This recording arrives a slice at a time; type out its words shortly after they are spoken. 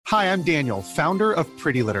Hi, I'm Daniel, founder of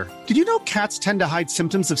Pretty Litter. Did you know cats tend to hide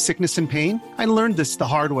symptoms of sickness and pain? I learned this the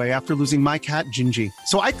hard way after losing my cat, Gingy.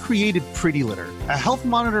 So I created Pretty Litter, a health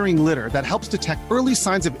monitoring litter that helps detect early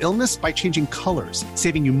signs of illness by changing colors,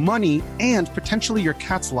 saving you money and potentially your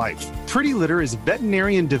cat's life. Pretty Litter is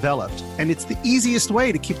veterinarian developed, and it's the easiest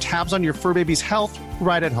way to keep tabs on your fur baby's health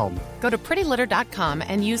right at home. Go to prettylitter.com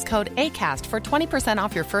and use code ACAST for 20%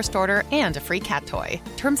 off your first order and a free cat toy.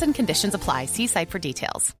 Terms and conditions apply. See site for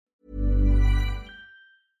details.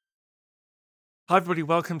 Hi everybody,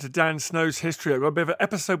 welcome to Dan Snow's History. I've got a bit of an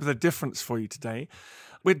episode with a difference for you today.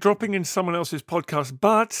 We're dropping in someone else's podcast,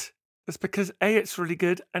 but it's because A, it's really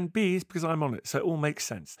good, and B, it's because I'm on it, so it all makes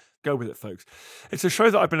sense. Go with it, folks. It's a show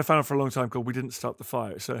that I've been a fan of for a long time called We Didn't Start the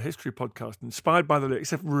Fire. It's a history podcast inspired by the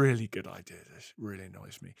lyrics. It's a really good idea. This really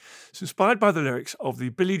annoys me. It's inspired by the lyrics of the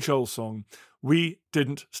Billy Joel song, We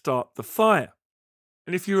Didn't Start the Fire.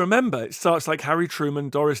 And if you remember, it starts like Harry Truman,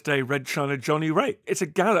 Doris Day, Red China, Johnny Ray. It's a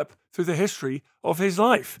gallop through the history of his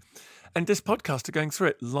life. And this podcast are going through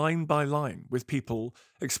it line by line with people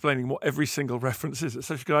explaining what every single reference is. It's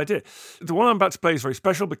such a good idea. The one I'm about to play is very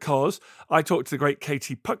special because I talked to the great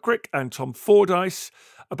Katie Puckrick and Tom Fordyce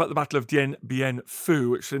about the Battle of Dien Bien Phu,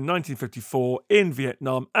 which was in 1954 in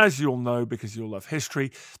Vietnam. As you all know, because you all love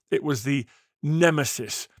history, it was the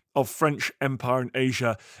nemesis of French empire in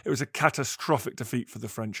Asia. It was a catastrophic defeat for the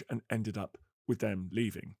French and ended up with them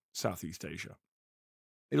leaving Southeast Asia.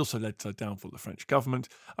 It also led to the downfall of the French government.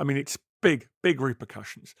 I mean, it's big, big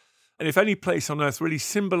repercussions. And if any place on earth really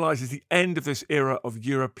symbolises the end of this era of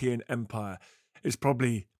European empire, it's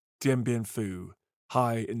probably Dien Bien Phu,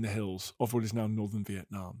 high in the hills of what is now northern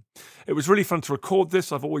Vietnam. It was really fun to record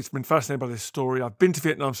this. I've always been fascinated by this story. I've been to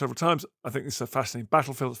Vietnam several times. I think this is a fascinating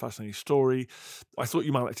battlefield, it's a fascinating story. I thought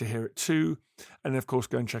you might like to hear it too. And of course,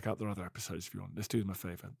 go and check out their other episodes if you want. Let's do them a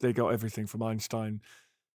favour. They got everything from Einstein,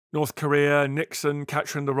 North Korea, Nixon,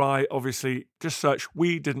 Catcher in the Rye. Obviously, just search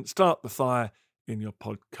We Didn't Start the Fire in your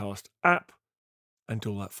podcast app and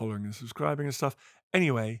do all that following and subscribing and stuff.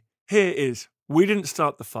 Anyway, here is We Didn't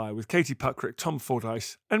Start the Fire with Katie Puckrick, Tom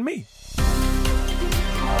Fordyce, and me.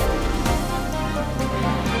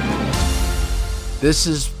 This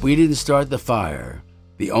is We Didn't Start the Fire,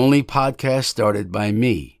 the only podcast started by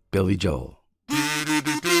me, Billy Joel.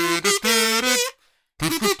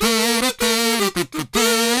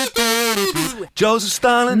 Joseph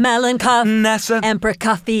Stalin, Malenkov, NASA, Emperor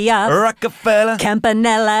Kofiov, Rockefeller,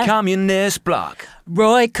 Campanella, Communist Bloc,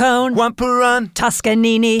 Roy Cohn, Wampuran,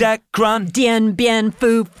 Toscanini, Dacron. Dien Bien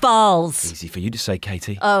Phu Falls. Easy for you to say,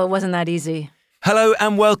 Katie. Oh, it wasn't that easy. Hello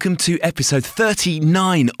and welcome to episode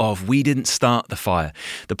 39 of We Didn't Start the Fire,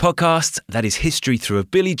 the podcast that is history through a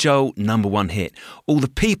Billy Joel #1 hit. All the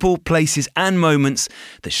people, places and moments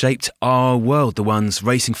that shaped our world, the ones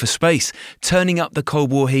racing for space, turning up the Cold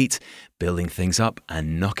War heat, building things up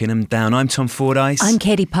and knocking them down. I'm Tom Fordyce. I'm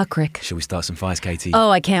Katie Puckrick. Shall we start some fires, Katie? Oh,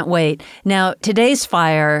 I can't wait. Now, today's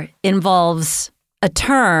fire involves a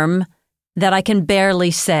term that I can barely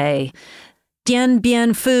say. Dien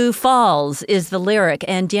Bien Phu Falls is the lyric,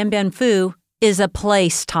 and Dien Bien Phu is a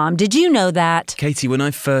place, Tom. Did you know that? Katie, when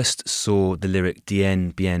I first saw the lyric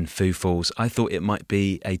Dien Bien Phu Falls, I thought it might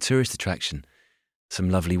be a tourist attraction.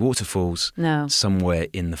 Some lovely waterfalls somewhere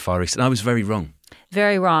in the Far East. And I was very wrong.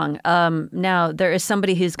 Very wrong. Now, there is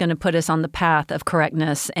somebody who's going to put us on the path of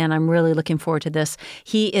correctness, and I'm really looking forward to this.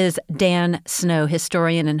 He is Dan Snow,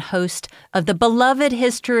 historian and host of the beloved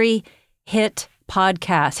History Hit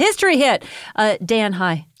podcast. History Hit! Dan,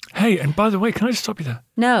 hi. Hey, and by the way, can I just stop you there?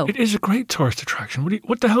 No. It is a great tourist attraction.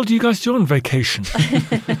 What the hell do you guys do on vacation?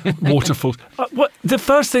 Waterfalls. The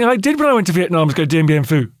first thing I did when I went to Vietnam was go to Dien Bien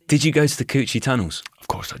Phu. Did you go to the Cu Chi tunnels? Of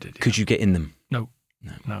course I did. Yeah. Could you get in them? No,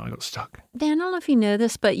 I got stuck. Dan, I don't know if you know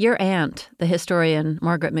this, but your aunt, the historian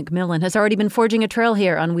Margaret Macmillan, has already been forging a trail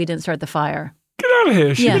here on We Didn't Start the Fire. Get out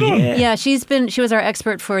of here. Yeah, she was our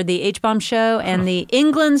expert for the H-Bomb show and the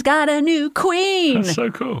England's Got a New Queen. That's so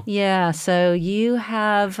cool. Yeah, so you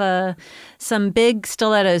have some big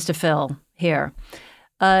stilettos to fill here.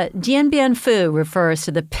 Dien Bien Phu refers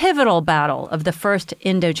to the pivotal battle of the First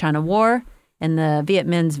Indochina War and the Viet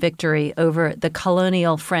Minh's victory over the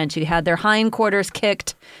colonial French, who had their hindquarters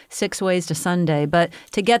kicked 6 ways to Sunday. But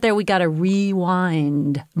to get there, we got to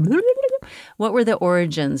rewind. What were the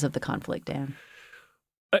origins of the conflict, Dan?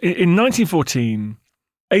 In 1914,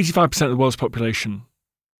 85% of the world's population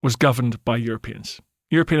was governed by Europeans.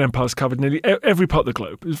 European empires covered nearly every part of the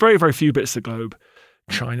globe. There's very, very few bits of the globe.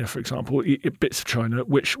 China, for example, bits of China,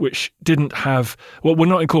 which didn't have, were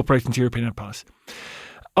not incorporated into European empires.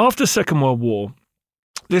 After the Second World War,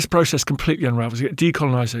 this process completely unravels. You get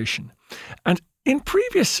decolonization. And in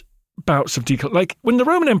previous bouts of decolonization. Like when the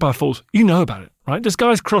Roman Empire falls, you know about it, right? There's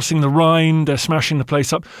guys crossing the Rhine, they're smashing the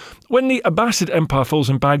place up. When the Abbasid Empire falls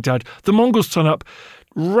in Baghdad, the Mongols turn up,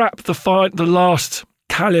 wrap the last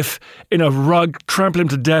caliph in a rug, trample him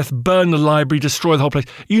to death, burn the library, destroy the whole place.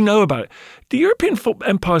 You know about it. The European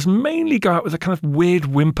empires mainly go out with a kind of weird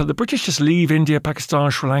whimper. The British just leave India,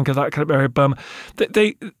 Pakistan, Sri Lanka, that kind of area, Burma.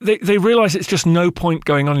 They realise it's just no point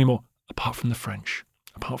going on anymore, apart from the French.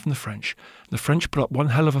 The French put up one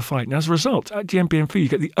hell of a fight. And as a result, at Dien Bien Phu, you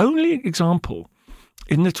get the only example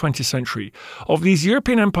in the 20th century of these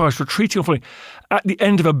European empires retreating or falling at the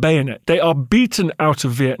end of a bayonet. They are beaten out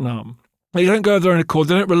of Vietnam. They don't go of their own accord.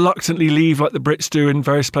 They don't reluctantly leave like the Brits do in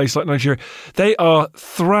various places like Nigeria. They are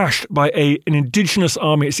thrashed by an indigenous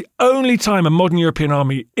army. It's the only time a modern European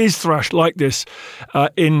army is thrashed like this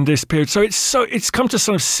in this period. So it's come to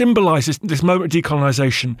sort of symbolise this moment of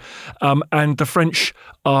decolonization, and the French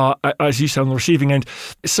are, as you say, on the receiving end.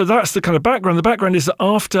 So that's the kind of background. The background is that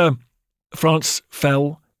after France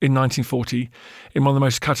fell in 1940, in one of the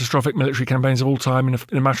most catastrophic military campaigns of all time, in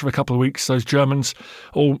a matter of a couple of weeks, those Germans,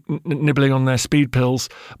 all nibbling on their speed pills,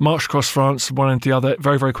 marched across France, one into the other,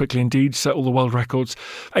 very, very quickly indeed, set all the world records.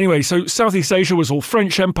 Anyway, so Southeast Asia was all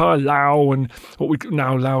French Empire, Laos, and what we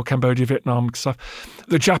now Laos, Cambodia, Vietnam stuff.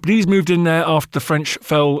 The Japanese moved in there after the French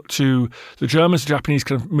fell to the Germans. The Japanese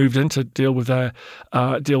kind of moved in to deal with that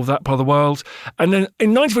part of the world. And then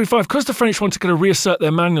in 1945, because the French wanted to kind of reassert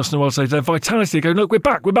their manliness in the world stage, their vitality, they go, look, we're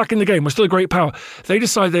back in the game, we're still a great power. They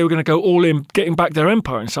decided they were going to go all in, getting back their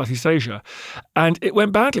empire in Southeast Asia. And it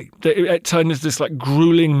went badly. It turned into this like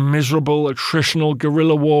grueling, miserable, attritional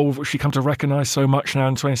guerrilla war, which we come to recognise so much now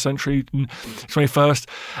in the 20th century and 21st.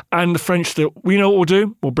 And the French thought, we know what we'll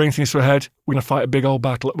do. We'll bring things to a head. We're going to fight a big old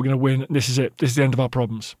battle. We're going to win. This is it. This is the end of our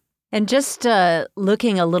problems. And just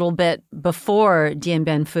looking a little bit before Dien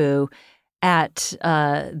Bien Phu at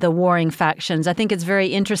the warring factions, I think it's very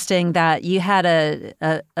interesting that you had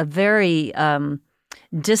a very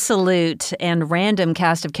dissolute and random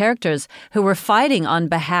cast of characters who were fighting on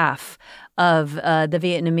behalf of the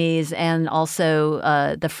Vietnamese and also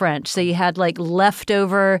the French. So you had like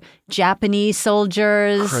leftover Japanese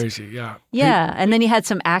soldiers. Crazy, yeah. Yeah, and then you had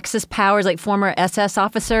some Axis powers, like former SS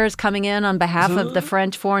officers coming in on behalf of the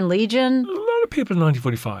French Foreign Legion. A lot of people in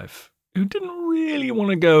 1945 who didn't really want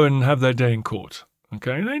to go and have their day in court.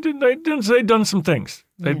 Okay, they'd done some things.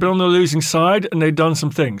 They'd been on the losing side and they'd done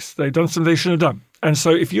some things. They'd done something they shouldn't have done. And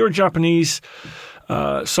so if you're a Japanese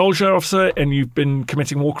soldier, officer, and you've been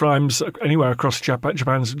committing war crimes anywhere across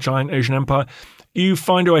Japan's giant Asian empire, you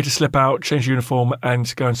find a way to slip out, change your uniform,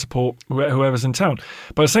 and go and support whoever's in town.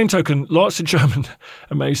 By the same token, lots of German,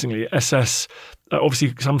 amazingly, SS,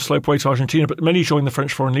 obviously some slope way to Argentina, but many joined the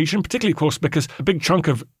French Foreign Legion, particularly, of course, because a big chunk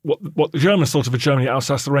of what the Germans thought of a Germany at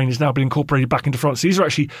Alsace-Lorraine is now been incorporated back into France. These are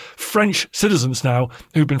actually French citizens now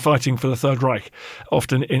who've been fighting for the Third Reich,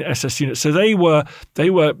 often in SS units. So they were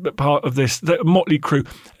part of this motley crew,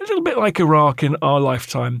 a little bit like Iraq in our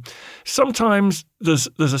lifetime. Sometimes there's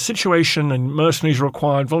a situation and mercenaries are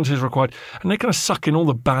required, volunteers are required, and they kind of suck in all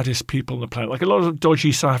the baddest people on the planet. Like a lot of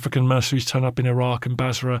dodgy South African mercenaries turn up in Iraq and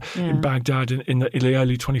Basra, in Baghdad in the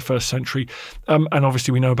early 21st century. And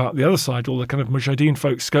obviously we know about the other side, all the kind of Mujahideen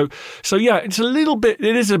folks go. So yeah, it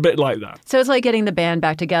is a bit like that. So it's like getting the band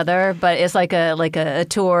back together, but it's like a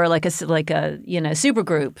tour, like a super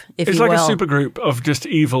group, if you will. It's like a super group of just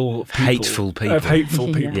evil people. Hateful people. Of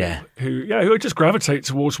hateful people. Yeah. Who just gravitate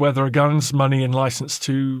towards where there are guns, money, and license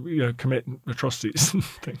to commit atrocities and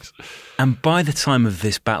things. And by the time of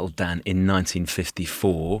this battle, Dan, in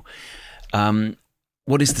 1954,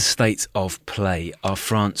 what is the state of play? Are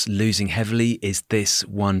France losing heavily? Is this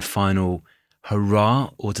one final hurrah,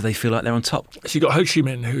 or do they feel like they're on top? So you got Ho Chi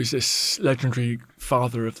Minh, who's this legendary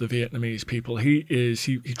father of the Vietnamese people. He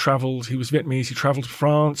travelled. He was Vietnamese. He travelled to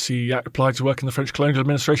France. He applied to work in the French colonial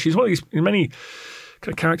administration. He's one of these many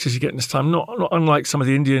kind of characters you get in this time, not unlike some of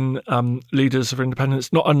the Indian leaders of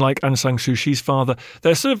independence, not unlike Aung San Suu Kyi's father.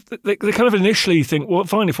 They're they kind of initially think, well,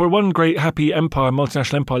 fine, if we're one great happy empire,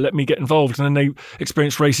 multinational empire, let me get involved. And then they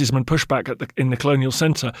experience racism and pushback in the colonial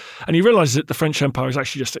centre. And he realises that the French empire is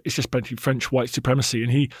actually just basically French white supremacy.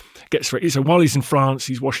 And he gets so while he's in France,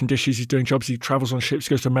 he's washing dishes, he's doing jobs, he travels on ships,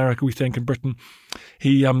 goes to America, we think, and Britain.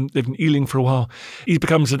 He lived in Ealing for a while. He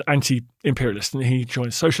becomes an anti-imperialist and he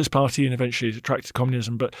joins the Socialist Party and eventually is attracted to communism.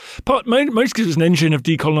 But most because it was an engine of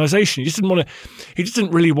decolonisation. He just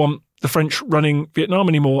didn't really want the French running Vietnam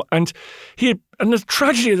anymore. And the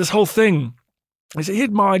tragedy of this whole thing is that he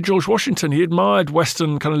admired George Washington. He admired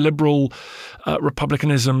Western kind of liberal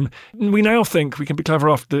republicanism. We now think we can be clever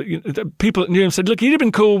after the people that knew him said, look, he'd have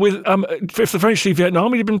been cool with if the French leave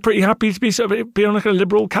Vietnam, he'd have been pretty happy to be on like a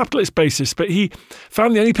liberal capitalist basis. But he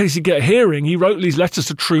found the only place he'd get a hearing. He wrote these letters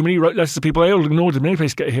to Truman. He wrote letters to people. They all ignored him. The only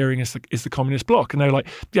place to get a hearing is the communist bloc. And they were like,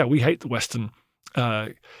 yeah, we hate the Western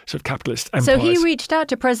sort of capitalist empires. So he reached out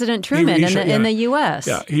to President Truman in the U.S.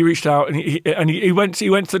 Yeah, he reached out and he went to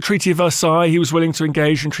the Treaty of Versailles. He was willing to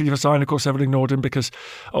engage in Treaty of Versailles, and of course everyone ignored him because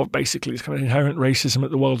of basically this kind of inherent racism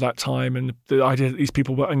at the world at that time and the idea that these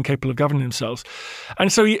people were incapable of governing themselves.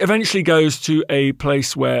 And so he eventually goes to a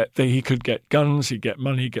place where he could get guns, he'd get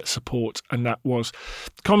money, he'd get support, and that was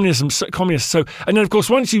communism. Communists. So, and then of course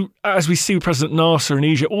once you, as we see with President Nasser in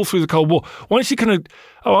Egypt all through the Cold War, once you kind of,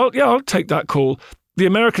 I'll take that call. The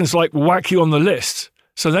Americans whack you on the list.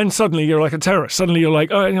 So then suddenly you're like a terrorist. Suddenly you're like,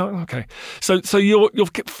 okay. So you're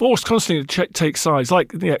forced constantly to take sides,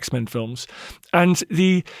 like the X-Men films. And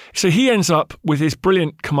so he ends up with his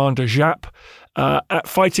brilliant commander Giap at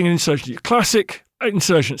fighting an insurgency, classic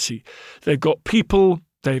insurgency. They've got people.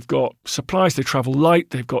 They've got supplies, they travel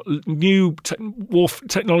light, they've got new war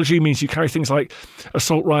technology, means you carry things like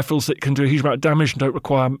assault rifles that can do a huge amount of damage and don't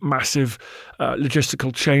require massive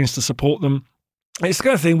logistical chains to support them. It's the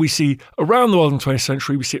kind of thing we see around the world in the 20th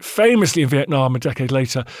century. We see it famously in Vietnam a decade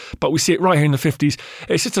later, but we see it right here in the 50s.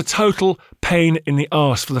 It's just a total pain in the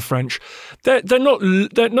arse for the French. They're not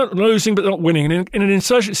losing, but they're not winning. And in an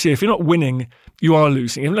insurgency, if you're not winning, you are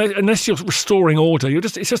losing. Unless you're restoring order,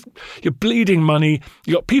 you're bleeding money.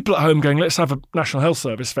 You've got people at home going, let's have a national health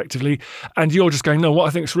service, effectively. And you're just going, no, what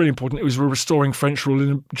I think is really important is we're restoring French rule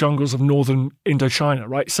in the jungles of northern Indochina,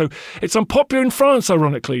 right? So it's unpopular in France,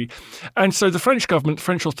 ironically. And so the French government, the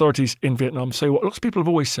French authorities in Vietnam say what lots of people have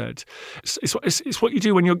always said. It's what you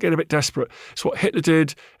do when you get a bit desperate. It's what Hitler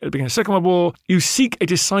did at the beginning of the Second World War. You seek a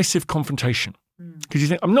decisive confrontation because you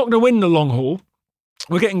think, I'm not going to win the long haul.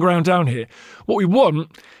 We're getting ground down here. What we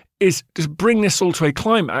want is to bring this all to a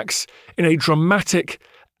climax in a dramatic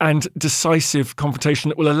and decisive confrontation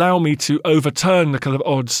that will allow me to overturn the kind of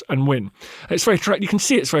odds and win. And it's very attractive. You can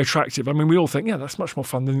see it's very attractive. I mean, we all think, yeah, that's much more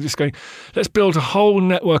fun than just going, let's build a whole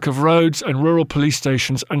network of roads and rural police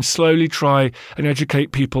stations and slowly try and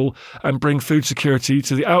educate people and bring food security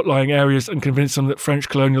to the outlying areas and convince them that French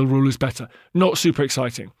colonial rule is better. Not super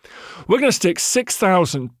exciting. We're going to stick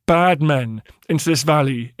 6,000 bad men into this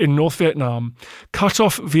valley in North Vietnam, cut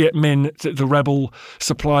off Viet Minh, the rebel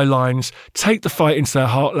supply lines, take the fight into their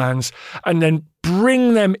heartlands, and then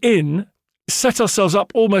bring them in, set ourselves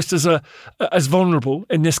up almost as vulnerable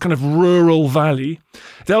in this kind of rural valley.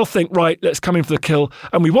 They'll think, right, let's come in for the kill,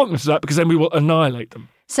 and we want them to do that because then we will annihilate them.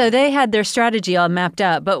 So they had their strategy all mapped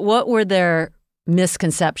out, but what were their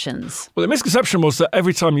misconceptions? Well, the misconception was that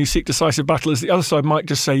every time you seek decisive battle, the other side might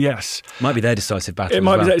just say yes. Might be their decisive battle. It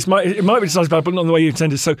might be decisive battle, but not in the way you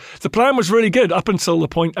intended. So the plan was really good up until the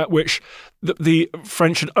point at which the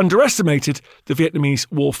French had underestimated the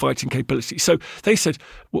Vietnamese war fighting capability. So they said,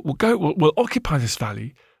 we'll occupy this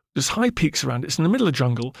valley. There's high peaks around it. It's in the middle of the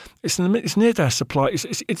jungle. It's near their supply.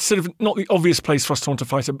 It's sort of not the obvious place for us to want to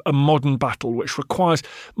fight a modern battle, which requires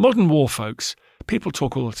modern war folks. People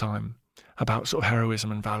talk all the time about sort of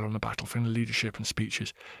heroism and valor on the battlefield and leadership and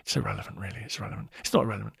speeches. It's irrelevant, really. It's irrelevant. It's not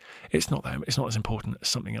irrelevant. It's not that. It's not as important as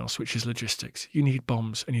something else, which is logistics. You need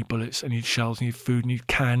bombs, and you need bullets, and you need shells, and you need food, and you need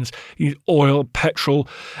cans, you need oil, petrol,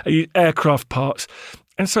 and you need aircraft parts.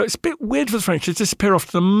 And so it's a bit weird for the French to disappear off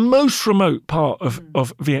to the most remote part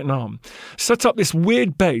of Vietnam, set up this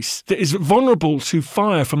weird base that is vulnerable to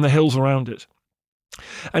fire from the hills around it,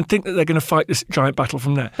 and think that they're going to fight this giant battle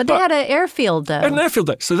from there. But they had an airfield, though. An airfield,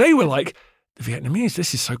 though. So they were like, the Vietnamese,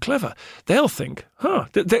 this is so clever. They'll think,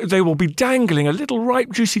 they will be dangling a little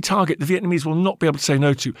ripe, juicy target the Vietnamese will not be able to say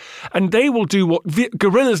no to. And they will do what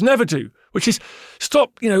guerrillas never do, which is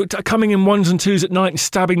stop, coming in ones and twos at night and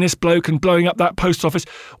stabbing this bloke and blowing up that post office.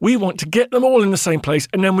 We want to get them all in the same place,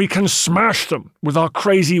 and then we can smash them with our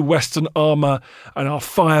crazy Western armour and our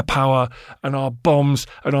firepower and our bombs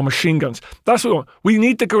and our machine guns. That's what we want. We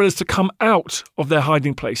need the guerrillas to come out of their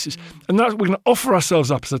hiding places, and that's we're going to offer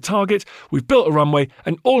ourselves up as a target. We've built a runway,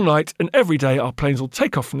 and all night and every day our planes will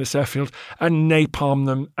take off from this airfield and napalm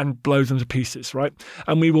them and blow them to pieces, right?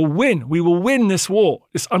 And we will win. We will win this war,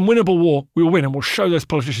 this unwinnable war. We will win, and we'll show those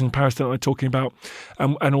politicians in Paris that I'm talking about,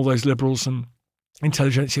 and all those liberals and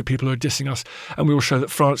intelligentsia people who are dissing us, and we will show that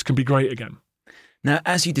France can be great again. Now,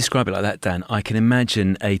 as you describe it like that, Dan, I can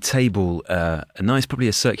imagine a table, probably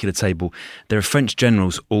a circular table. There are French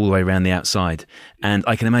generals all the way around the outside, and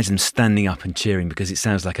I can imagine them standing up and cheering because it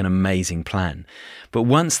sounds like an amazing plan. But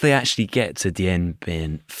once they actually get to Dien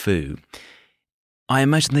Bien Phu, I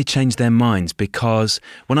imagine they changed their minds because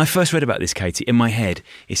when I first read about this, Katie, in my head,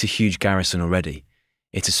 it's a huge garrison already.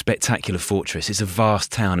 It's a spectacular fortress. It's a vast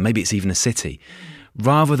town, and maybe it's even a city.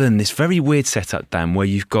 Rather than this very weird setup, Dan, where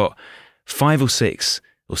you've got 5 or 6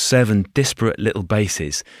 or 7 disparate little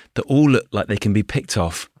bases that all look like they can be picked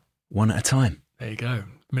off one at a time. There you go.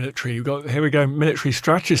 Military. Here we go. Military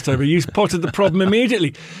strategist over. You spotted the problem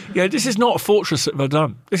immediately. Yeah, this is not a fortress at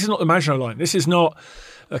Verdun. This is not the Maginot Line. This is not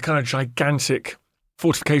a kind of gigantic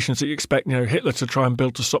fortifications that you expect, Hitler to try and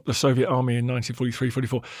build to stop the Soviet army in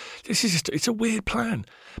 1943-44. This is it's a weird plan.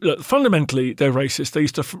 Look, fundamentally, they're racist. They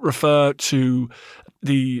used to refer to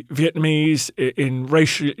the Vietnamese in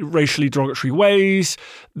racially derogatory ways.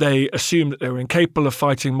 They assumed that they were incapable of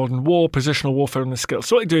fighting modern war, positional warfare on the scale.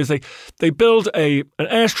 So what they do is they build an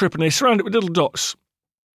airstrip and they surround it with little dots.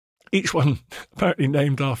 Each one apparently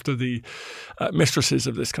named after the mistresses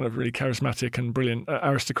of this kind of really charismatic and brilliant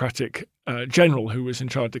aristocratic general who was in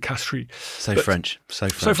charge of the Castries. So French.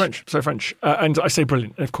 And I say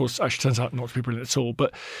brilliant. Of course, actually turns out not to be brilliant at all.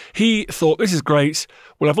 But he thought, this is great.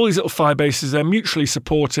 We'll have all these little fire bases. They're mutually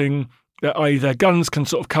supporting, i.e. their guns can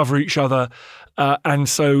sort of cover each other. And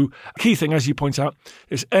so key thing, as you point out,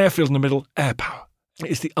 is airfield in the middle, air power.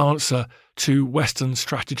 It's the answer to Western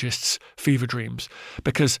strategists' fever dreams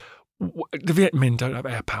because the Viet Minh don't have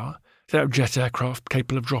air power. They have jet aircraft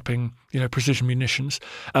capable of dropping, precision munitions,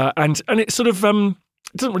 and it sort of it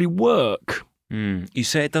doesn't really work. You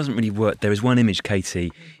say it doesn't really work. There is one image,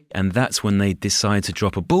 Katie, and that's when they decide to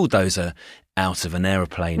drop a bulldozer out of an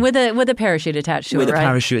aeroplane with a parachute attached to it. With a right?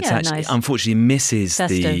 parachute attached, nice. Unfortunately, misses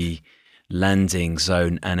Festive. the landing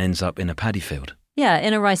zone and ends up in a paddy field. Yeah,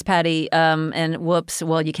 in a rice paddy, and whoops,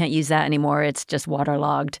 well, you can't use that anymore. It's just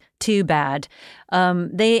waterlogged. Too bad.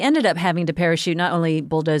 They ended up having to parachute not only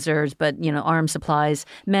bulldozers, but, armed supplies,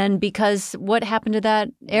 men, because what happened to that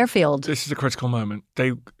airfield? This is a critical moment.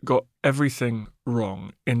 They got everything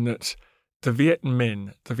wrong in that the Viet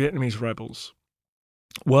Minh, the Vietnamese rebels,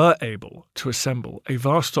 were able to assemble a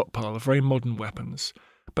vast stockpile of very modern weapons,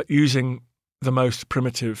 but using the most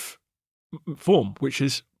primitive form, which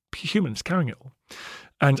is humans carrying it all.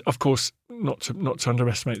 And of course, not to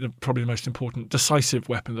underestimate probably the most important decisive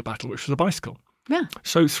weapon of the battle, which was a bicycle. Yeah.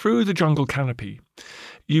 So through the jungle canopy,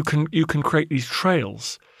 you can create these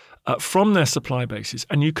trails from their supply bases,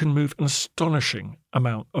 and you can move an astonishing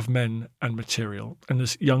amount of men and material. And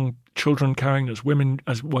there's young children carrying, there's women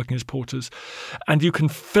as working as porters, and you can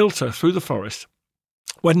filter through the forest.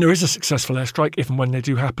 When there is a successful airstrike, if and when they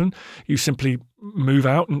do happen, you simply move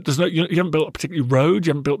out, and you haven't built a particular road,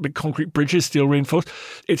 you haven't built big concrete bridges, steel reinforced.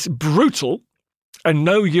 It's brutal, and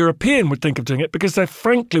no European would think of doing it because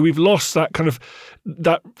we've lost that kind of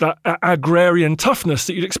that agrarian toughness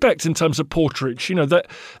that you'd expect in terms of porterage. That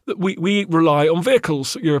we rely on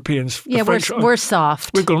vehicles, Europeans. Yeah, we're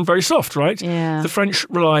soft. We've gone very soft, right? Yeah. The French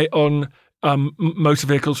rely on motor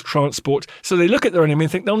vehicles, transport. So they look at their enemy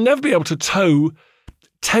and think they'll never be able to tow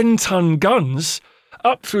 10-ton guns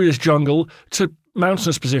up through this jungle to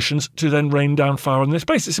mountainous positions to then rain down fire on this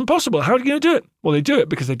base. It's impossible. How are you going to do it? Well, they do it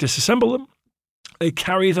because they disassemble them, they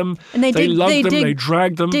carry them, and they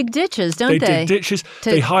drag them. Dig ditches, don't they? They dig ditches.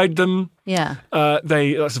 They hide them. Yeah.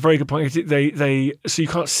 That's a very good point. So you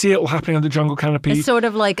can't see it all happening under the jungle canopy. It's sort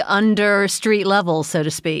of like under street level, so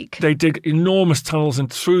to speak. They dig enormous tunnels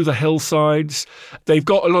and through the hillsides. They've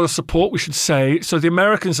got a lot of support, we should say. So the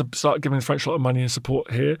Americans have started giving the French a lot of money and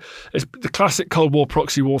support here. It's the classic Cold War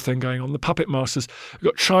proxy war thing going on. The puppet masters.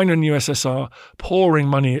 We've got China and USSR pouring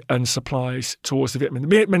money and supplies towards the Viet Minh. The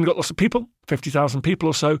Viet Minh got lots of people, 50,000 people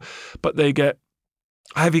or so, but they get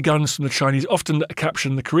heavy guns from the Chinese, often captured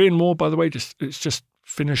in the Korean War, by the way. It's just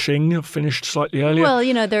finished slightly earlier. Well,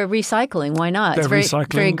 they're recycling. Why not? They're it's very,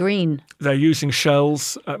 recycling. very green. They're using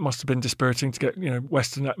shells. It must have been dispiriting to get,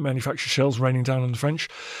 Western manufactured shells raining down on the French.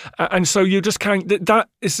 And so you're just carrying, that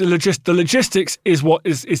is the logistics is what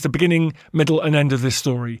is the beginning, middle and end of this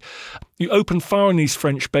story. You open fire on these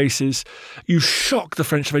French bases. You shock the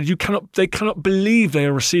French invaders. They cannot believe they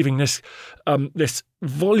are receiving this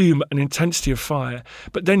volume and intensity of fire.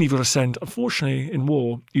 But then you've got to send, unfortunately, in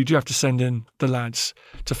war, you do have to send in the lads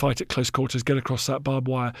to fight at close quarters, get across that barbed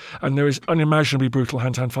wire. And there is unimaginably brutal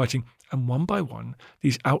hand-to-hand fighting. And one by one,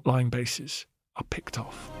 these outlying bases are picked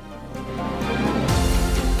off.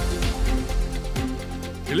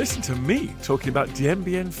 You listen to me talking about Dien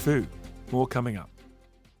Bien Phu. More coming up.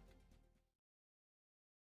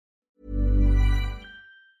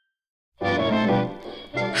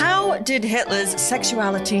 How How did Hitler's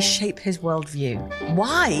sexuality shape his worldview?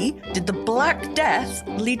 Why did the Black Death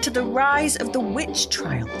lead to the rise of the witch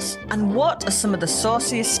trials? And what are some of the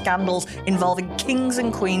sauciest scandals involving kings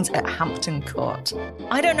and queens at Hampton Court?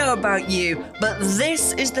 I don't know about you, but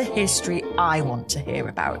this is the history I want to hear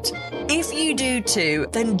about. If you do too,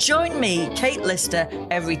 then join me, Kate Lister,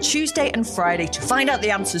 every Tuesday and Friday to find out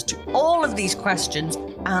the answers to all of these questions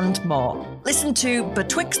and more. Listen to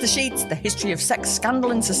Betwixt the Sheets, The History of Sex,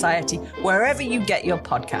 Scandal and Society, wherever you get your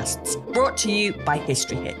podcasts. Brought to you by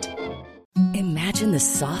History Hit. Imagine the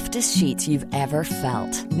softest sheets you've ever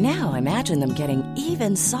felt. Now imagine them getting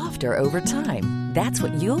even softer over time. That's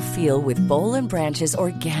what you'll feel with Boll & Branch's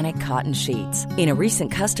organic cotton sheets. In a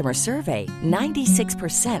recent customer survey,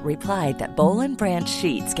 96% replied that Boll & Branch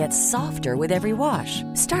sheets get softer with every wash.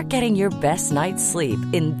 Start getting your best night's sleep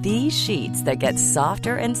in these sheets that get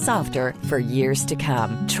softer and softer for years to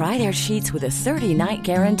come. Try their sheets with a 30-night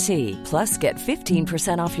guarantee. Plus, get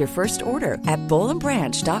 15% off your first order at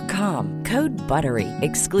bollandbranch.com. Code BUTTERY.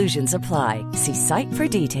 Exclusions apply. See site for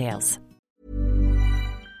details.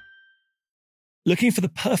 Looking for the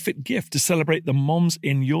perfect gift to celebrate the moms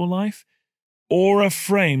in your life? Aura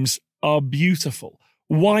frames are beautiful,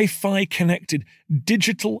 Wi-Fi connected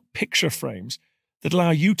digital picture frames that allow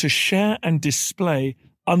you to share and display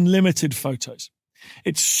unlimited photos.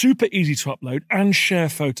 It's super easy to upload and share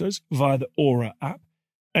photos via the Aura app.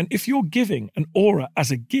 And if you're giving an Aura as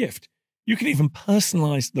a gift, you can even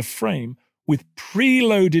personalize the frame with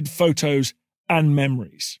preloaded photos and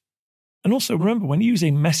memories. And also remember, when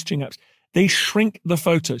using messaging apps, they shrink the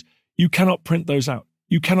photos. You cannot print those out.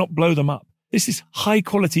 You cannot blow them up. This is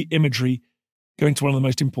high-quality imagery going to one of the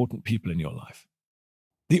most important people in your life.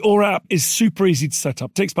 The Aura app is super easy to set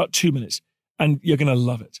up. It takes about 2 minutes, and you're going to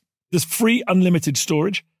love it. There's free unlimited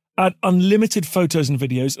storage, add unlimited photos and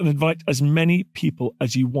videos, and invite as many people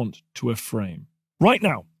as you want to a frame. Right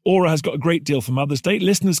now, Aura has got a great deal for Mother's Day.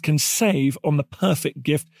 Listeners can save on the perfect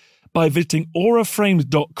gift by visiting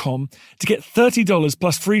auraframes.com to get $30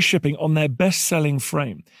 plus free shipping on their best-selling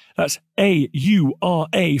frame. That's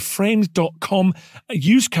AURA frames.com.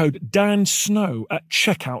 Use code DANSNOW at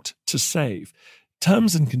checkout to save.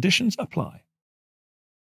 Terms and conditions apply.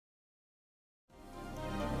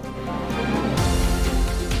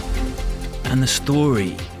 And the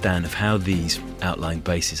story, Dan, of how these outlying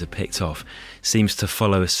bases are picked off seems to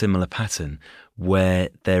follow a similar pattern, where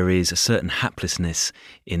there is a certain haplessness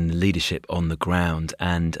in leadership on the ground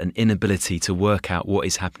and an inability to work out what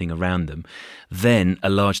is happening around them, then a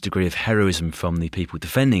large degree of heroism from the people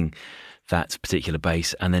defending that particular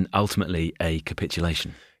base, and then ultimately a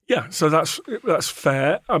capitulation. Yeah, so that's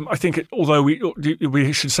fair. I think, although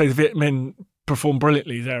we should say the Viet Minh performed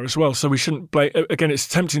brilliantly there as well, so we shouldn't blame. Again, it's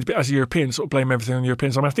tempting to be, as a European, sort of blame everything on the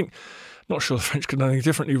Europeans. I think, not sure the French could do anything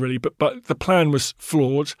differently, really, but the plan was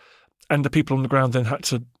flawed. And the people on the ground then had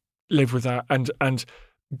to live with that and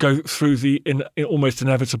go through the almost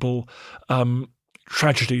inevitable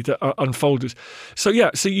tragedy that unfolded. So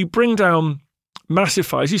you bring down massive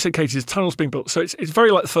fires. You said, Katie, there's tunnels being built. So it's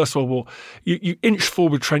very like the First World War. You inch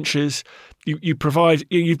forward trenches. You've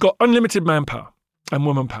got unlimited manpower and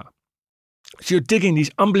womanpower. So you're digging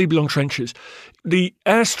these unbelievably long trenches. The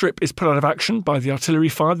airstrip is put out of action by the artillery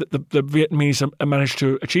fire that the Vietnamese have managed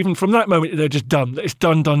to achieve. And from that moment, they're just done. It's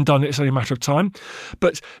done. It's only a matter of time.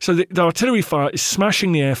 But so the artillery fire is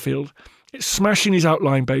smashing the airfield. It's smashing these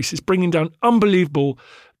outlying bases, bringing down unbelievable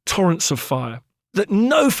torrents of fire that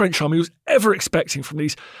no French army was ever expecting from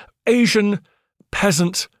these Asian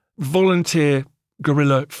peasant volunteer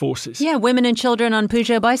guerrilla forces. Yeah, women and children on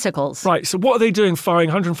Peugeot bicycles. Right, so what are they doing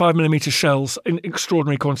firing 105mm shells in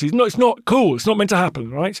extraordinary quantities? No, it's not cool. It's not meant to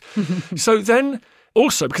happen, right? So then,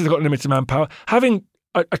 also, because they've got limited manpower, having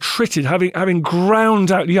attrited, having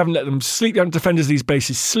ground out, you haven't let them sleep, you haven't defenders of these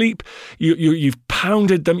bases sleep, you've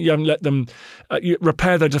pounded them, you haven't let them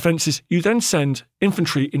repair their defences, you then send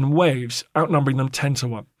infantry in waves, outnumbering them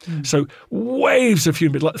 10-1. So waves of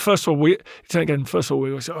human, like the First World War, First World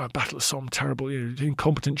War, we say, Battle of Somme, terrible,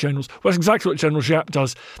 incompetent generals. Well, that's exactly what General Giap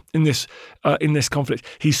does in this conflict.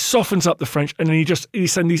 He softens up the French, and then he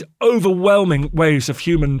sends these overwhelming waves of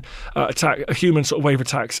human human sort of wave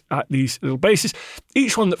attacks at these little bases.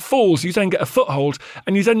 Each one that falls, you then get a foothold,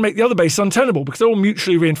 and you then make the other base untenable because they're all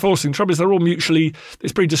mutually reinforcing. The trouble is,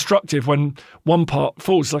 it's pretty destructive when one part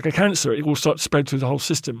falls. It's like a cancer. It will start to spread through the whole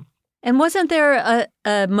system. And wasn't there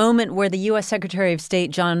a moment where the U.S. Secretary of State,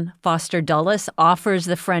 John Foster Dulles, offers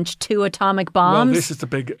the French 2 atomic bombs? Well, this is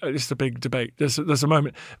the big debate. There's a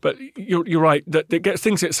moment, but you're right that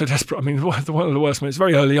things get so desperate. I mean, one of the worst moments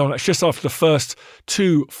very early on. It's just after the first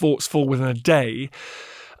 2 forts fall within a day.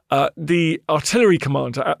 the artillery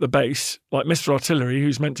commander at the base, like Mr. Artillery,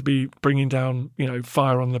 who's meant to be bringing down,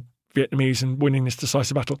 fire on the Vietnamese and winning this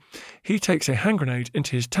decisive battle, he takes a hand grenade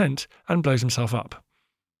into his tent and blows himself up,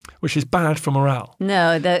 which is bad for morale.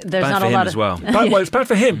 No, there's Bad not for a him lot as of well. Well, it's bad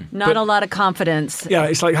for him. not a lot of confidence. Yeah,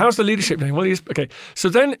 it's like, how's the leadership doing? Well, okay. So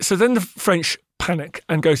then the French panic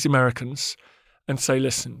and go to the Americans and say,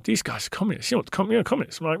 listen, these guys are communists.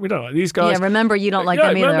 Communists, right? We don't like these guys. Yeah, remember, you don't like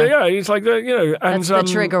them either. Remember, yeah, it's like, and That's the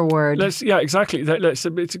trigger word. Yeah, exactly. It's a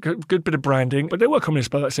good bit of branding. But they were communists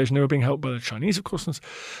by that stage, and they were being helped by the Chinese, of course.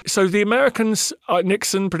 So the Americans,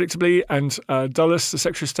 Nixon, predictably, and Dulles, the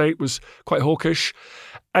Secretary of State, was quite hawkish.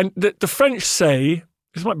 And the French say,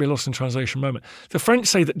 this might be a lost in translation moment, the French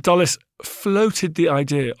say that Dulles floated the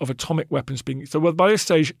idea of atomic weapons being, by this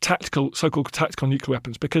stage, so-called tactical nuclear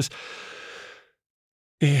weapons, because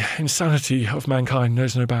the insanity of mankind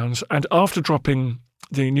knows no bounds. And after dropping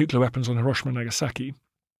the nuclear weapons on Hiroshima and Nagasaki,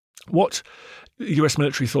 what the US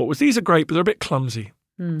military thought was, these are great, but they're a bit clumsy.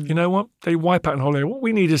 You know what? They wipe out an whole area. What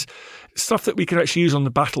we need is stuff that we can actually use on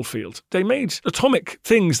the battlefield. They made atomic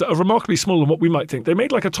things that are remarkably smaller than what we might think. They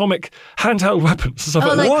made like atomic handheld weapons. Stuff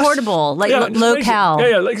like that. Portable, like low-cal.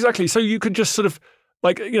 Yeah, exactly. So you could just sort of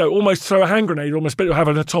almost throw a hand grenade, almost but have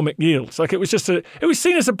an atomic yield. It's like it was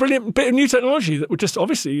seen as a brilliant bit of new technology that would just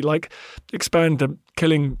obviously expand the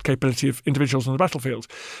killing capability of individuals on the battlefield.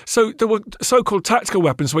 So there were so-called tactical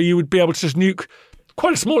weapons where you would be able to just nuke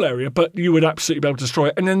quite a small area, but you would absolutely be able to destroy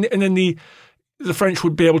it. And then the French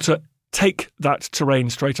would be able to take that terrain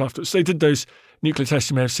straight after. So they did those nuclear tests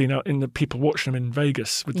you may have seen out in the people watching them in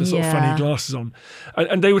Vegas with the sort of funny glasses on.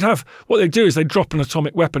 And they would have, what they do is they drop an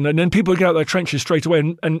atomic weapon and then people would get out their trenches straight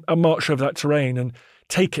away and march over that terrain and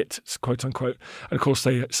take it, quote unquote. And of course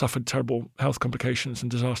they suffered terrible health complications and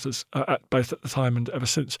disasters both at the time and ever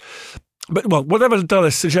since. But, whatever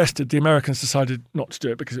Dulles suggested, the Americans decided not to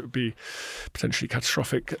do it because it would be potentially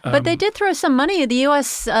catastrophic. But they did throw some money. The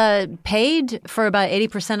U.S. paid for about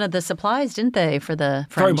 80% of the supplies, didn't they, for the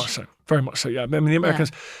French? Very much so, yeah. I mean, the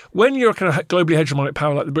Americans, when you're a kind of globally hegemonic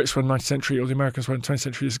power like the Brits were in the 19th century or the Americans were in the 20th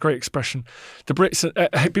century, there's a great expression. The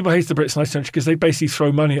Brits, people hate the Brits in the 19th century because they basically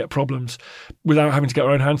throw money at problems without having to get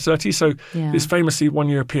their own hands dirty. So this famously, one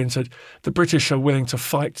European said, the British are willing to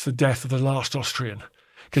fight the death of the last Austrian.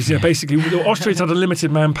 Because basically, the Austrians had a limited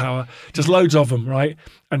manpower, just loads of them, right?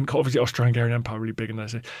 And obviously, Austro-Hungarian Empire really big in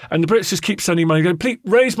those days. And the Brits just keep sending money, going, please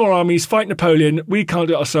raise more armies, fight Napoleon. We can't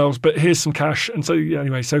do it ourselves, but here's some cash. And so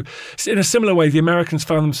anyway, so in a similar way, the Americans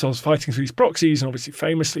found themselves fighting through these proxies, and obviously,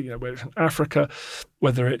 famously, whether it's in Africa,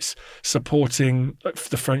 whether it's supporting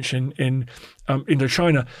the French in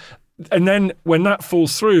Indochina, and then when that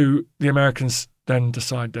falls through, the Americans then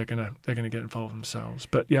decide they're gonna get involved themselves.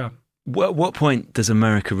 But yeah. What point does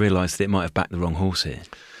America realise that it might have backed the wrong horse here?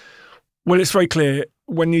 Well, it's very clear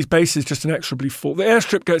when these bases just inexorably fall. The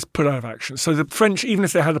airstrip gets put out of action. So the French, even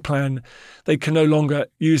if they had a plan, they can no longer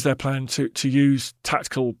use their plan to use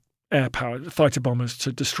tactical air power, fighter bombers,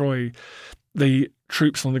 to destroy the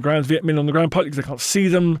troops on the ground, Viet Minh on the ground, partly because they can't see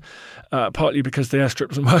them, partly because the airstrip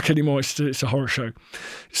doesn't work anymore. It's a horror show.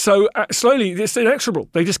 So slowly, it's inexorable.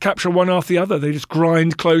 They just capture one after the other. They just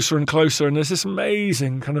grind closer and closer, and there's this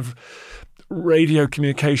amazing kind of radio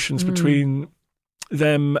communications between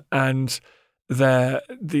them and their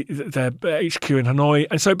HQ in Hanoi.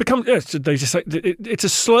 And so it becomes, they just say it's a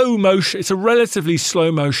slow motion, it's a relatively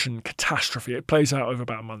slow motion catastrophe. It plays out over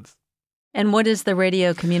about a month. And what is the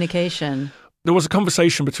radio communication? There was a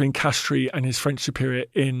conversation between Castries and his French superior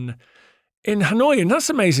in Hanoi, and that's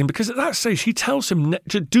amazing because at that stage he tells him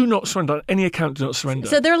to do not surrender, on any account do not surrender.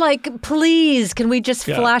 So they're like, please, can we just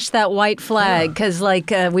flash that white flag because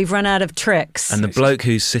we've run out of tricks. And the bloke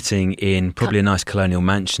who's sitting in probably a nice colonial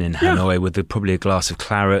mansion in Hanoi with probably a glass of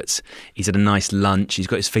claret, he's had a nice lunch, he's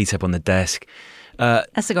got his feet up on the desk. A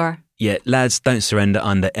cigar. Yeah, lads, don't surrender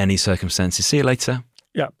under any circumstances. See you later.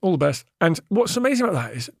 Yeah, all the best. And what's amazing about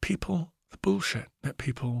that is the bullshit that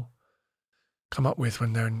people come up with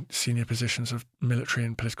when they're in senior positions of military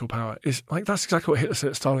and political power is that's exactly what Hitler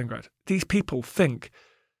said at Stalingrad. These people think,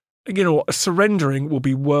 surrendering will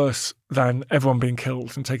be worse than everyone being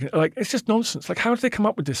killed and taken. It's just nonsense. How did they come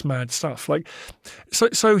up with this mad stuff?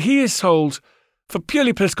 So he is told, for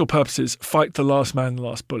purely political purposes, fight the last man, the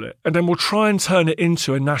last bullet, and then we'll try and turn it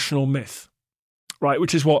into a national myth, right?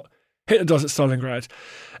 Which is what Hitler does at Stalingrad.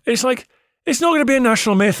 It's it's not going to be a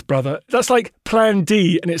national myth, brother. That's like Plan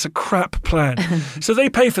D, and it's a crap plan. So they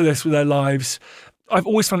pay for this with their lives. I've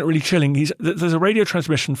always found it really chilling. There's a radio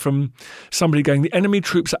transmission from somebody going, the enemy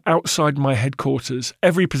troops are outside my headquarters.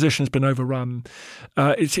 Every position has been overrun.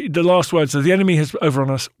 The last words are, the enemy has overrun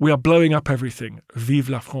us. We are blowing up everything. Vive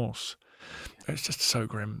la France. It's just so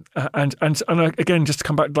grim. And again, just to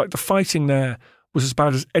come back, like the fighting there was as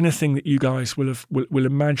bad as anything that you guys will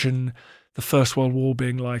imagine the First World War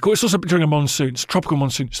being like. Or it's also during a monsoon, it's a tropical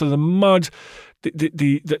monsoon. So the mud,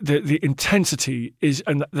 the intensity is,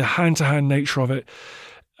 and the hand-to-hand nature of it,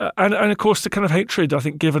 and of course the kind of hatred, I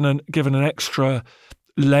think, given an extra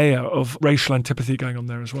layer of racial antipathy going on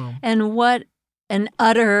there as well. And what an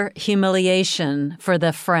utter humiliation for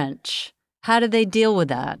the French. How did they deal with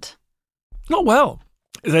that? Not well.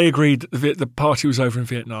 They agreed the party was over in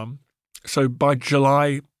Vietnam. So by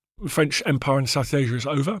July, the French Empire in South Asia is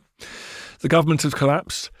over. The government has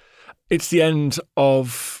collapsed. It's the end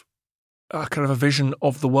of kind of a vision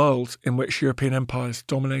of the world in which European empires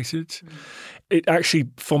dominated. It actually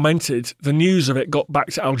fomented, the news of it got back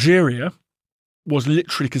to Algeria, was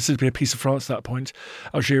literally considered to be a piece of France at that point,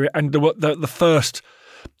 Algeria. And the first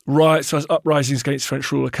riots, first uprisings against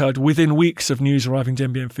French rule occurred within weeks of news arriving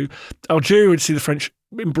Dien Bien Phu. Algeria would see the French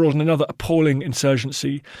embroiled in another appalling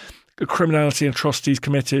insurgency, criminality and atrocities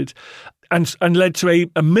committed, and led to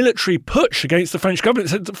a military putsch against the French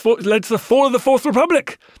government. It led to the fall of the Fourth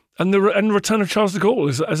Republic and the return of Charles de Gaulle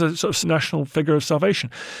as a sort of national figure of salvation.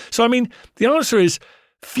 So, I mean, the answer is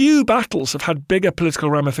few battles have had bigger political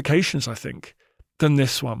ramifications, I think, than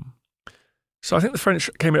this one. So I think the French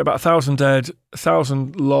came in about 1,000 dead,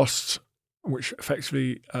 1,000 lost, which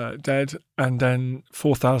effectively dead, and then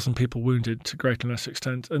 4,000 people wounded to greater and less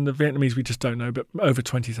extent. And the Vietnamese, we just don't know, but over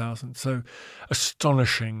 20,000. So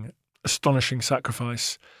astonishing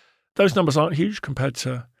sacrifice. Those numbers aren't huge compared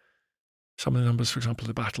to some of the numbers, for example,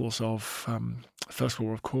 the battles of First World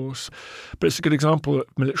War, of course. But it's a good example that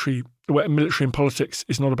military and politics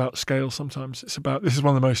is not about scale sometimes. This is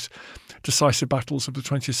one of the most decisive battles of the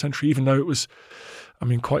 20th century, even though it was,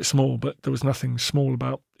 quite small, but there was nothing small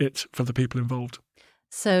about it for the people involved.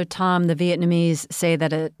 So, Tom, the Vietnamese say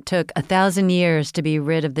that it took 1,000 years to be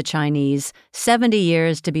rid of the Chinese, 70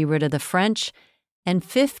 years to be rid of the French, and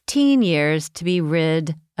 15 years to be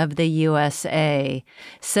rid of the USA.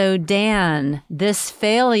 So, Dan, this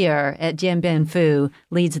failure at Dien Bien Phu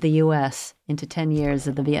leads the U.S. into 10 years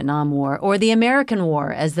of the Vietnam War, or the American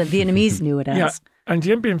War, as the Vietnamese knew it as. Yeah, and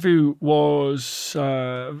Dien Bien Phu was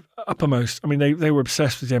uppermost. I mean, they were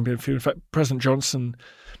obsessed with Dien Bien Phu. In fact, President Johnson,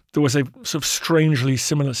 there was a sort of strangely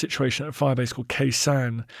similar situation at a firebase called Khe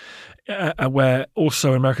Sanh, where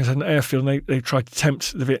also Americans had an airfield, and they tried to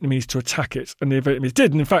tempt the Vietnamese to attack it, and the Vietnamese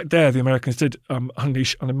did. And in fact, there the Americans did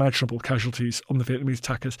unleash unimaginable casualties on the Vietnamese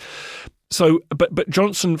attackers. So, but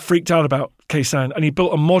Johnson freaked out about Khe Sanh, and he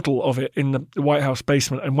built a model of it in the White House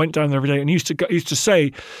basement and went down there every day. And he used to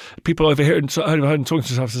say, people over here and heard him talking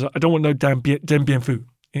to himself, I don't want no Dien Bien Phu.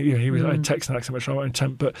 He was a Texan accent, which I won't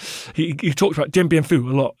attempt, but he talked about Dien Bien Phu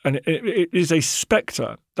a lot, and it is a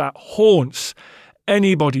spectre that haunts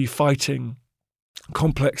anybody fighting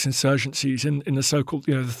complex insurgencies in the so-called,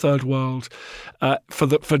 the Third World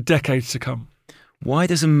for decades to come. Why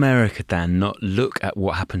does America, Dan, not look at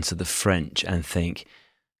what happened to the French and think,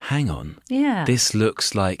 hang on, this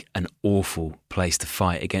looks like an awful place to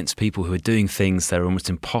fight against people who are doing things that are almost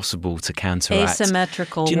impossible to counteract?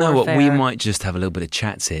 Asymmetrical warfare. Do you know warfare. what? We might just have a little bit of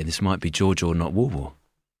chats here. This might be Georgia or not war.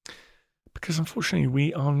 Because unfortunately,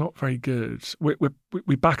 we are not very good.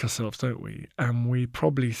 We back ourselves, don't we? And we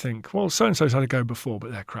probably think, well, so-and-so's had a go before,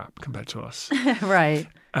 but they're crap compared to us. Right.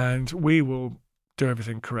 And we will do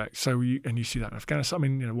everything correct. So you see that in Afghanistan. I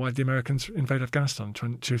mean, why did the Americans invade Afghanistan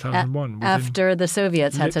in 2001? After the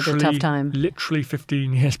Soviets had such a tough time. Literally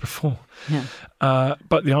 15 years before. Yeah.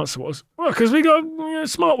 But the answer was, well, because we got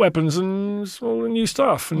smart weapons and all the new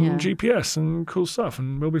stuff and GPS and cool stuff,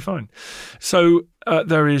 and we'll be fine. So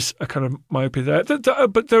there is a kind of myopia there.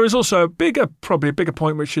 But there is also probably a bigger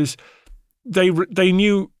point, which is they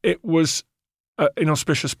knew it was an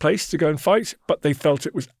inauspicious place to go and fight, but they felt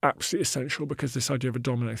it was absolutely essential because this idea of a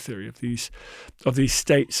domino theory of these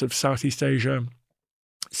states of Southeast Asia,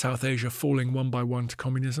 South Asia falling one by one to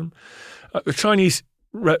communism. The Chinese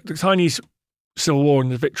Civil War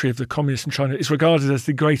and the victory of the communists in China is regarded as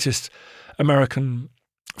the greatest American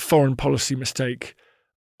foreign policy mistake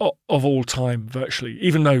of all time, virtually,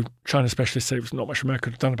 even though China specialists say it was not much America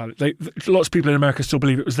could have done about it. Lots of people in America still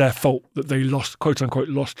believe it was their fault that they lost, quote unquote,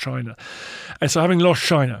 lost China. And so having lost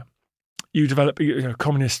China, you develop a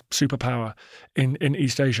communist superpower in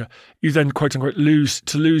East Asia. You then, quote unquote, lose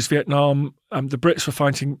Vietnam. The Brits were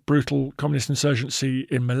fighting brutal communist insurgency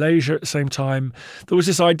in Malaysia at the same time. There was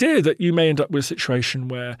this idea that you may end up with a situation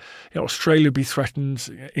where Australia would be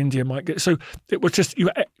threatened, India might get. So it was just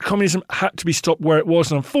communism had to be stopped where it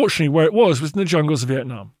was, and unfortunately, where it was in the jungles of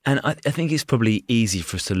Vietnam. And I think it's probably easy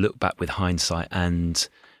for us to look back with hindsight and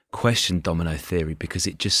question domino theory because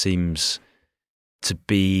it just seems to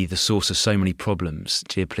be the source of so many problems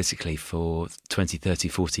geopolitically for 20, 30,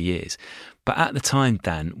 40 years. But at the time,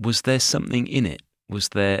 Dan, was there something in it? Was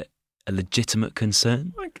there a legitimate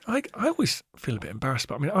concern? I always feel a bit embarrassed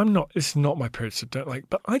about it. I mean, this is not my period, so don't like,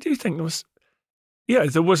 but I do think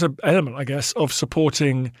there was an element, I guess, of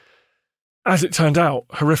supporting, as it turned out,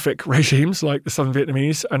 horrific regimes like the Southern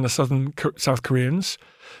Vietnamese and the South Koreans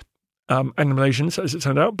and the Malaysians, as it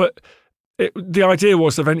turned out. But the idea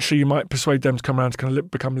was eventually you might persuade them to come around to kind of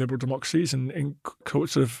become liberal democracies and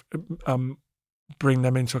sort of bring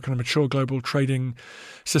them into a kind of mature global trading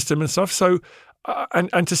system and stuff. So,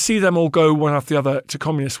 and to see them all go one after the other to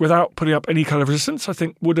communists without putting up any kind of resistance, I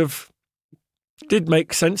think did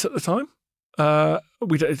make sense at the time.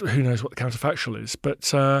 Who knows what the counterfactual is,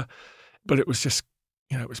 but it was just,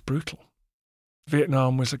 it was brutal.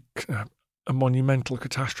 Vietnam was a monumental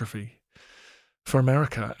catastrophe for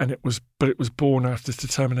America, and it was born out of this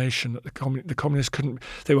determination that the communists couldn't.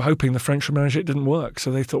 They were hoping the French would manage it. It didn't work,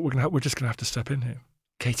 so they thought we're just going to have to step in here.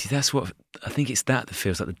 Katie, that's what I think. It's that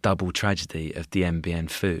feels like the double tragedy of Dien Bien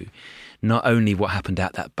Phu. Not only what happened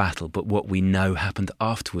at that battle, but what we know happened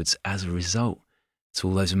afterwards as a result to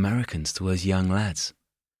all those Americans, to all those young lads.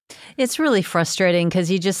 It's really frustrating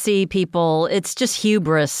because you just see people, it's just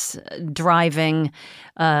hubris driving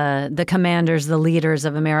the commanders, the leaders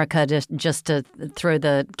of America just to throw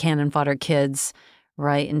the cannon fodder kids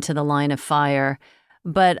right into the line of fire.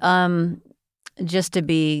 But just to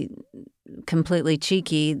be completely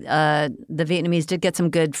cheeky, the Vietnamese did get some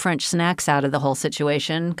good French snacks out of the whole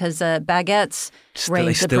situation because baguettes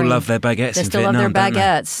They still love their baguettes in Vietnam, They still love their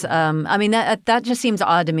baguettes. I mean, that just seems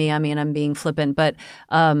odd to me. I mean, I'm being flippant, but,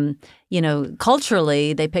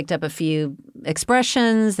 culturally, they picked up a few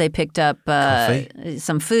expressions. They picked up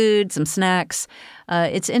some food, some snacks.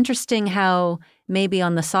 It's interesting how maybe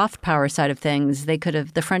on the soft power side of things,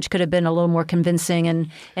 the French could have been a little more convincing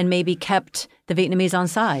and maybe kept the Vietnamese on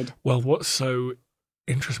side. Well, what's so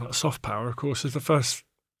interesting about soft power, of course, is the first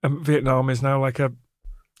Vietnam is now like a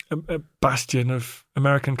bastion of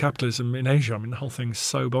American capitalism in Asia. I mean, the whole thing's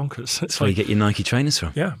so bonkers. That's where you get your Nike trainers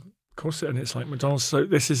from. Yeah, of course, and it's like McDonald's. So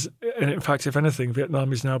this is, and in fact, if anything,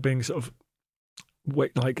 Vietnam is now being sort of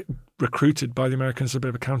recruited by the Americans as a bit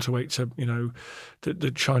of a counterweight to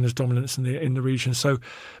the China's dominance in the region. So,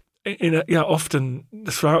 often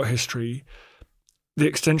throughout history, the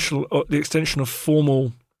extension of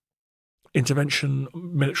formal intervention,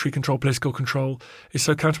 military control, political control is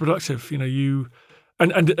so counterproductive.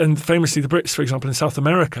 And famously, the Brits, for example, in South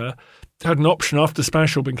America, had an option after the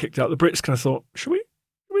Spanish had been kicked out. The Brits kind of thought, should we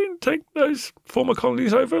take those former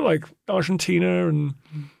colonies over, like Argentina and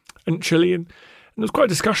Chile? And there was quite a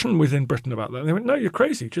discussion within Britain about that. And they went, no, you're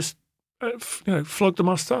crazy. Just, flog them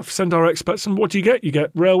our stuff, send our experts. And what do you get? You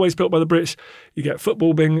get railways built by the Brits. You get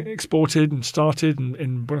football being exported and started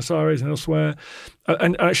in Buenos Aires and elsewhere.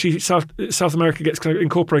 And actually, South America gets kind of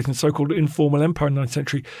incorporated in so-called informal empire in the 19th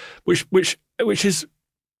century, which is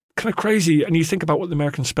kind of crazy. And you think about what the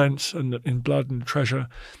Americans spent in blood and treasure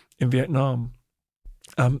in Vietnam.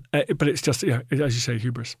 But it's just, as you say,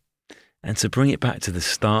 hubris. And to bring it back to the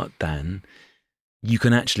start, Dan, you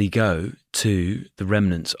can actually go to the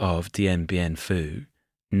remnants of Dien Bien Phu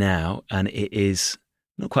now, and it is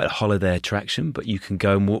not quite a holiday attraction, but you can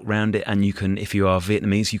go and walk around it, and you can, if you are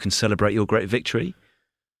Vietnamese, you can celebrate your great victory.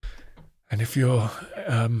 And if you're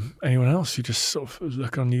anyone else, you just sort of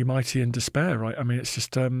look on you mighty in despair, right? I mean, it's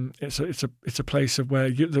just it's a place of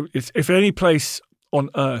where if any place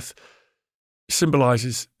on earth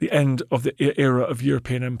symbolizes the end of the era of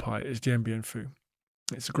European empire, is Dien Bien Phu.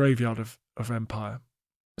 It's a graveyard of empire.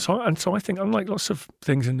 So I think, unlike lots of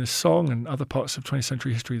things in this song and other parts of 20th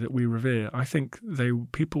century history that we revere, I think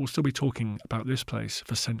people will still be talking about this place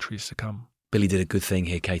for centuries to come. Billy did a good thing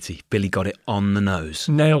here, Katie. Billy got it on the nose.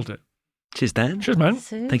 Nailed it. Cheers, Dan. Cheers, man.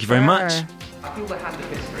 Super. Thank you very much. I feel the hand of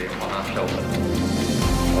history upon our shoulders.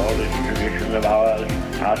 All this tradition of ours,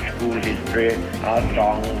 our school history, our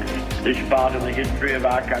songs, this part of the history of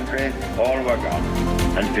our country, all were gone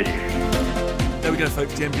and finished. There we go,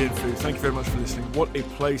 folks. Dien Bien Phu. Thank you very much for listening. What a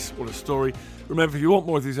place, what a story. Remember, if you want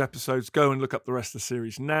more of these episodes, go and look up the rest of the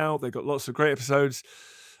series now. They've got lots of great episodes.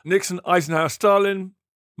 Nixon, Eisenhower, Stalin,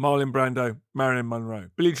 Marlon Brando, Marilyn Monroe.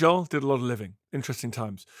 Billy Joel did a lot of living. Interesting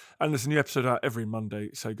times. And there's a new episode out every Monday,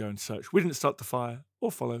 so go and search We Didn't Start the Fire,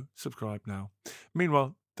 or follow, subscribe now.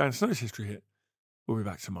 Meanwhile, Dan Snow's History Hit. We'll be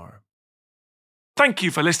back tomorrow. Thank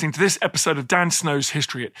you for listening to this episode of Dan Snow's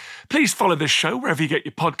History Hit. Please follow this show wherever you get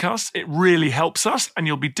your podcasts. It really helps us, and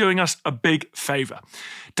you'll be doing us a big favour.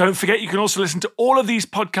 Don't forget, you can also listen to all of these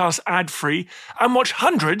podcasts ad-free and watch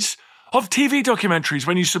hundreds of TV documentaries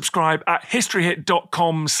when you subscribe at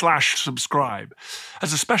historyhit.com/subscribe.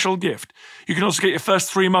 As a special gift, you can also get your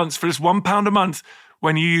first 3 months for just £1 a month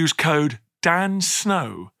when you use code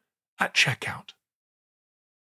DANSNOW at checkout.